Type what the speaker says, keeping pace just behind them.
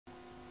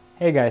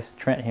Hey guys,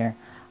 Trent here.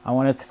 I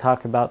wanted to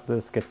talk about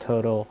this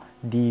Geekoto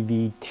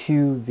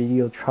DV2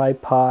 video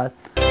tripod.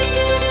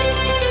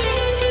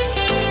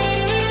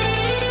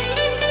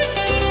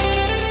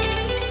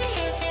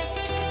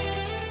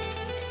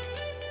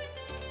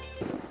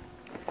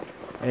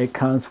 It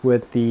comes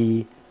with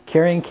the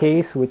carrying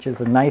case, which is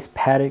a nice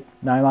padded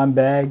nylon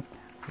bag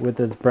with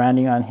its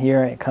branding on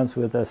here. It comes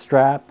with a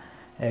strap.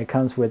 It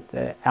comes with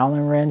an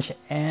Allen wrench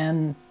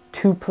and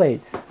 2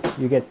 plates.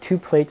 You get 2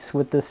 plates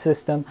with this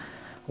system.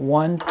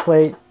 One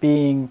plate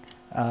being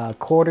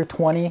 1/4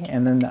 20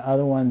 and then the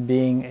other one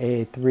being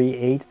a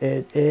 3/8.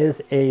 It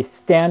is a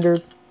standard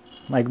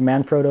like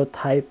Manfrotto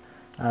type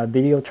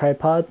video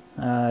tripod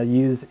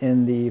used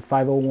in the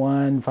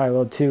 501,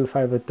 502,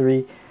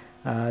 503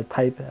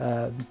 type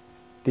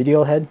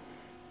video head.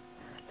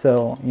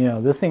 So you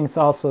know this thing's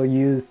also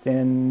used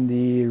in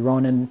the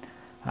Ronin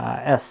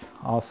S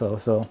also,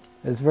 so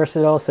it's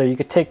versatile. So you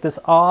could take this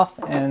off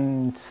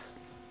and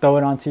throw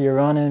it onto your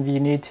Ronin if you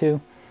need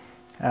to.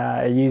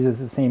 It uses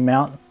the same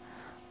mount.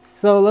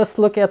 So let's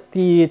look at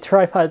the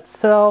tripod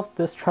itself.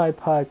 This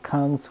tripod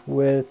comes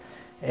with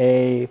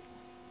a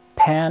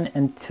pan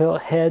and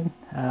tilt head.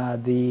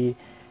 The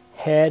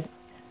head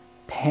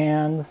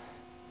pans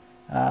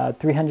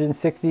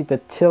 360. The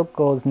tilt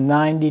goes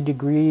 90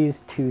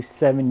 degrees to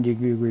 70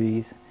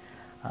 degrees.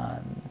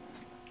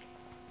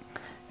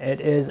 It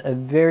is a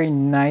very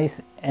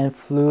nice and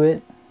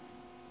fluid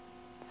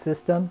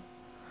system.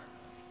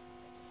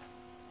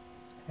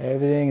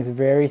 Everything is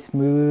very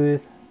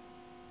smooth.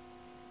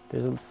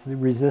 There's a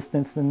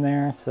resistance in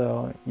there,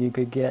 so you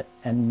could get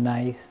a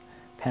nice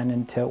pan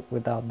and tilt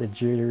without the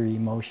jittery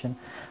motion.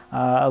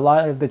 A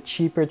lot of the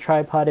cheaper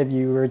tripod, if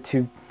you were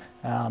to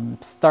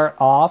start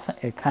off,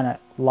 it kind of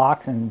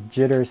locks and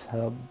jitters,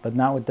 but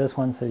not with this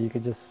one. So you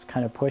could just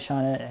kind of push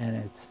on it and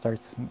it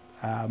starts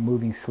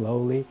moving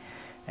slowly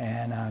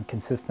and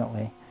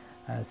consistently.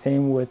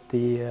 Same with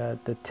the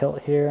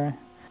tilt here.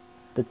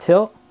 The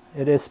tilt,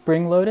 it is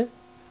spring loaded.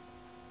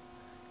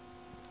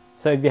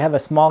 So if you have a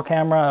small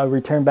camera, it'll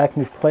return back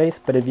into place,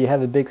 but if you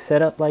have a big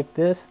setup like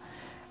this,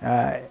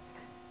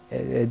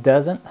 it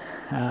doesn't.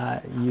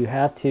 You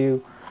have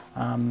to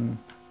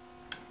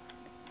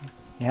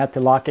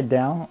lock it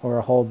down or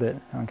hold it.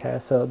 Okay,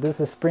 so this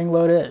is spring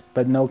loaded,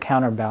 but no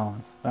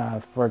counterbalance.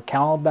 For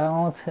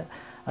counterbalance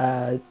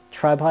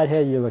tripod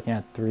head, you're looking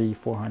at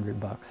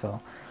 $300-400.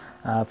 So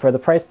for the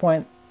price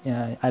point,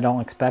 I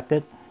don't expect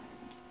it.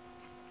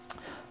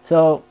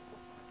 So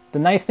the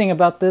nice thing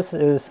about this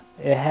is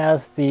it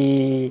has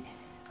the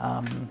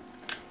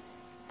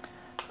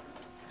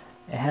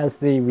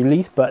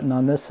release button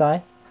on this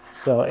side.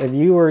 So if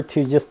you were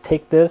to just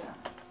take this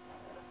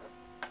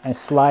and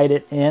slide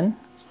it in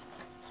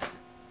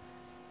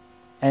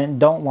and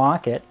don't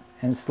lock it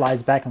and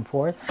slides back and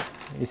forth,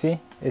 you see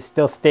it's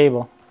still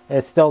stable.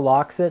 It still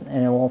locks it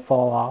and it won't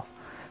fall off.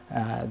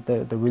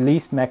 The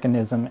release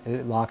mechanism,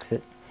 it locks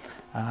it.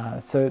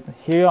 So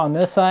here on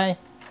this side,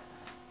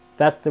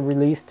 that's the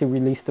release to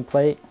release the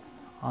plate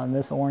on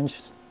this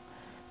orange,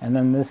 and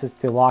then this is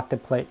to lock the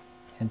plate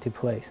into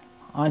place.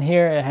 On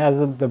here it has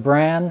the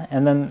brand,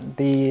 and then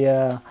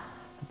the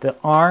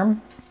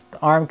arm. The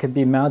arm could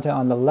be mounted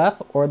on the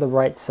left or the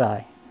right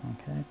side.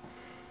 Okay.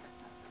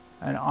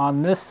 And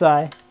on this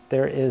side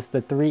there is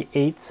the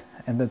 3/8,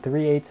 and the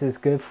 3/8 is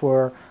good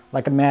for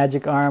like a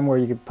magic arm where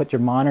you could put your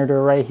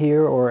monitor right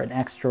here or an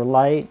extra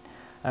light.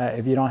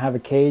 If you don't have a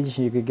cage,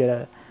 you could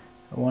get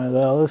one of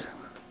those.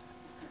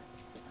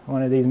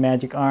 One of these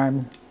magic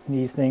arms.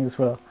 These things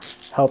will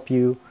help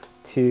you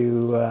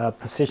to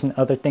position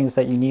other things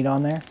that you need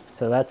on there.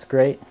 So that's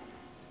great.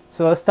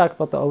 So let's talk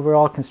about the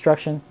overall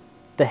construction.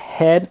 The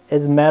head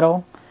is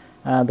metal.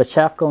 The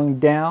shaft going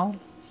down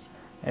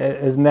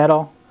is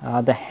metal.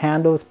 The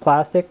handle is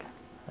plastic.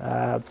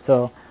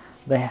 So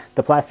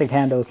the plastic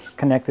handle is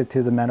connected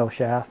to the metal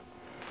shaft.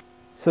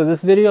 So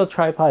this video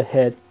tripod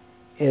head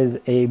is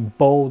a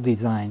bowl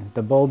design.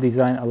 The bowl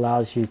design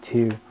allows you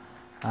to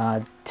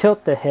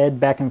tilt the head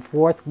back and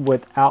forth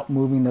without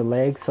moving the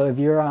legs. So if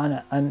you're on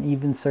an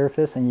uneven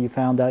surface and you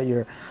found out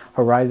your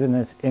horizon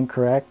is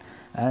incorrect,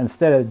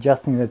 instead of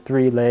adjusting the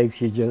 3 legs,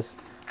 you just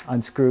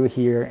unscrew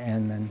here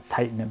and then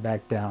tighten it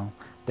back down.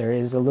 There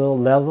is a little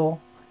level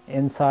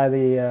inside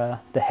the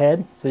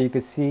head, so you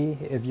can see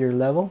if you're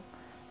level.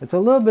 It's a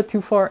little bit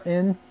too far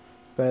in,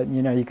 but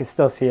you know you can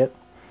still see it.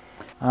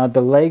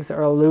 The legs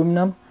are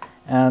aluminum,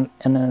 and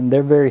then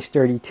they're very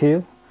sturdy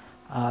too.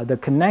 The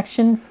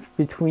connection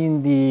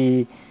between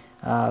the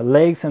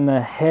legs and the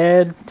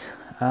head,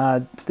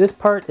 this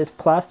part is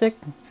plastic,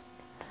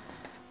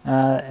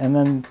 and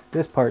then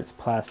this part's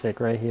plastic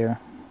right here.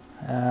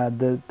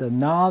 The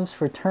knobs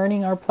for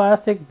turning are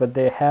plastic, but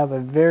they have a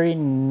very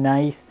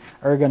nice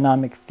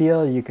ergonomic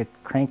feel. You could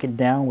crank it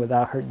down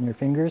without hurting your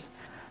fingers.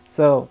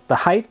 So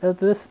the height of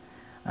this,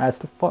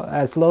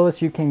 as low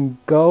as you can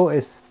go,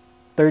 is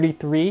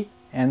 33,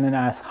 and then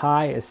as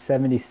high as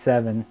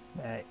 77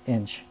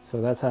 inch.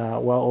 So that's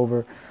well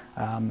over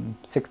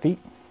 6 feet.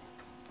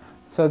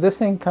 So this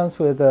thing comes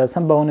with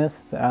some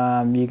bonus.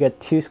 You get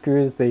 2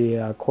 screws,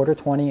 the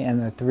 1/4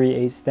 and the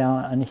 3/8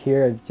 down on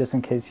here, just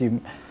in case you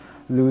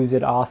lose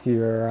it off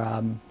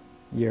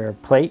your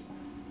plate.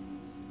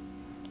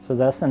 So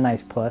that's a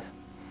nice plus.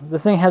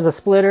 This thing has a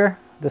splitter.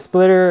 The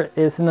splitter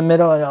is in the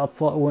middle.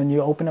 When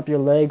you open up your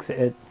legs,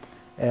 it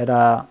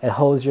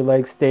holds your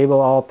legs stable,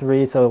 all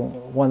 3, so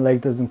one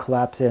leg doesn't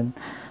collapse in.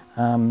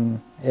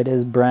 It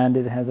is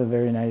branded. It has a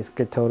very nice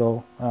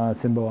Geekoto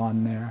symbol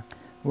on there.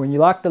 When you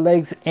lock the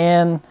legs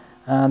in,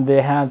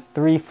 they have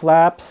 3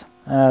 flaps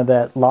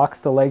that locks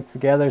the legs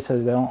together so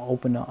they don't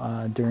open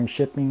during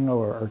shipping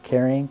or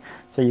carrying.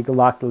 So you can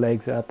lock the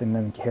legs up and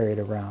then carry it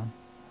around.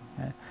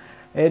 Okay.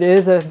 It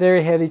is a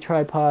very heavy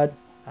tripod.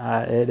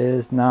 It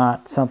is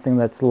not something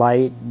that's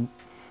light,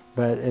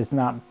 but it's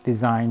not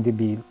designed to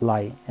be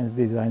light. It's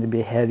designed to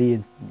be heavy.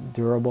 It's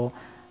durable.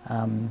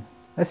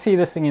 Let's see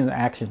this thing in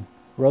action.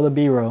 Roll the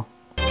B-roll.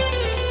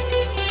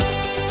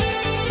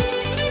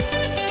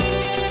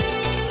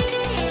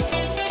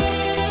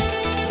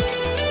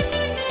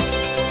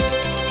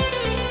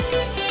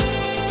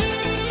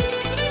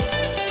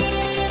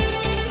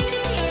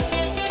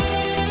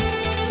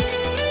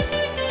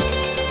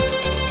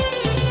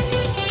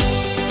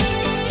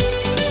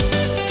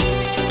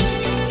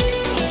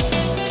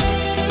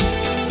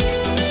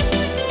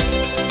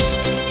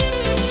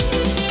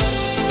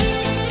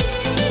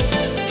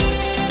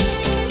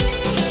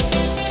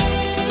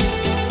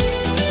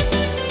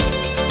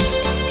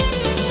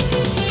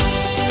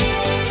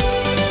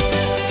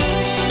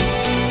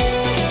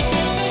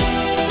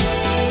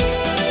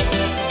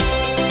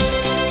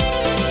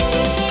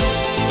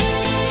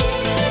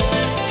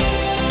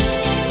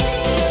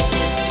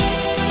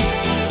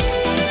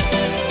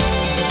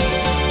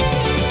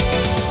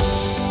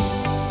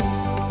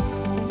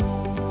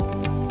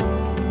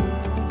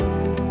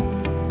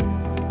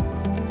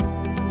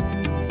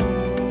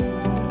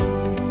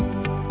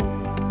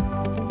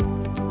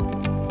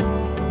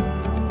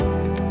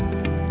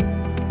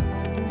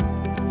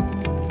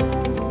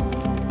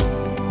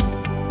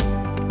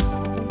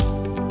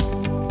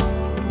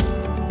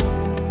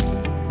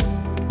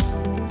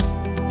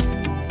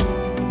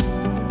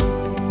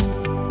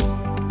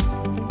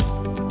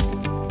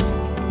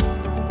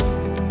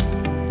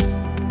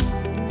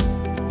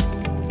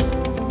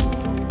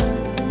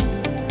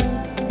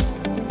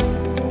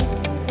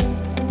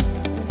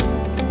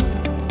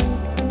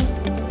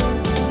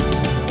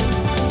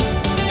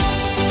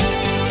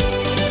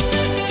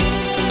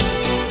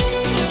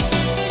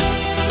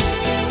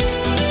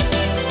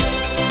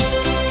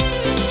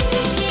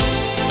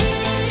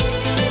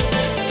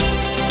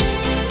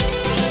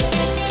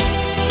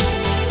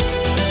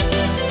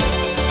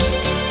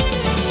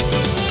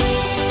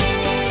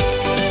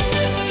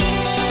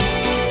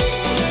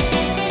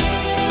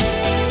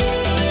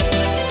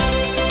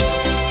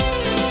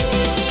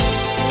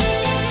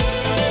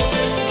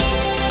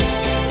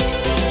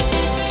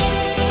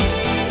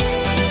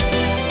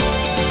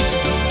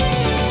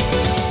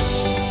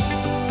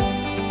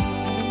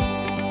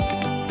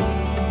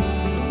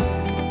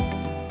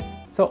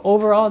 So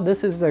overall,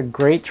 this is a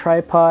great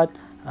tripod.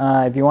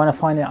 If you want to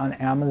find it on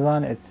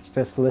Amazon, it's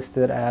just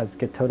listed as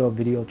Geekoto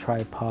Video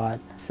Tripod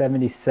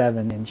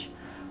 77-inch.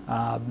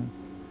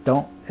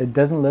 It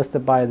doesn't list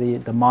it by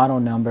the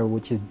model number,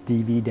 which is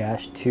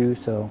DV-2,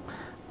 so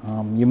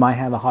you might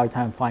have a hard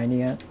time finding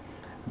it.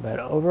 But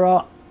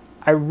overall,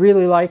 I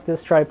really like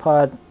this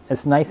tripod.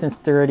 It's nice and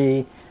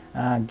sturdy,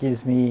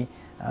 gives me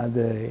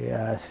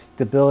the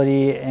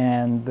stability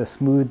and the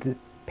smooth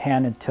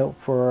pan and tilt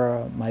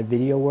for my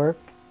video work.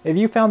 If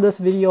you found this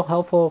video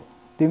helpful,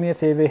 do me a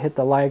favor, hit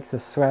the like,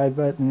 subscribe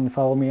button,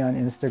 follow me on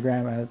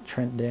Instagram at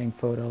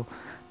TrentDangPhoto.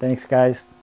 Thanks guys.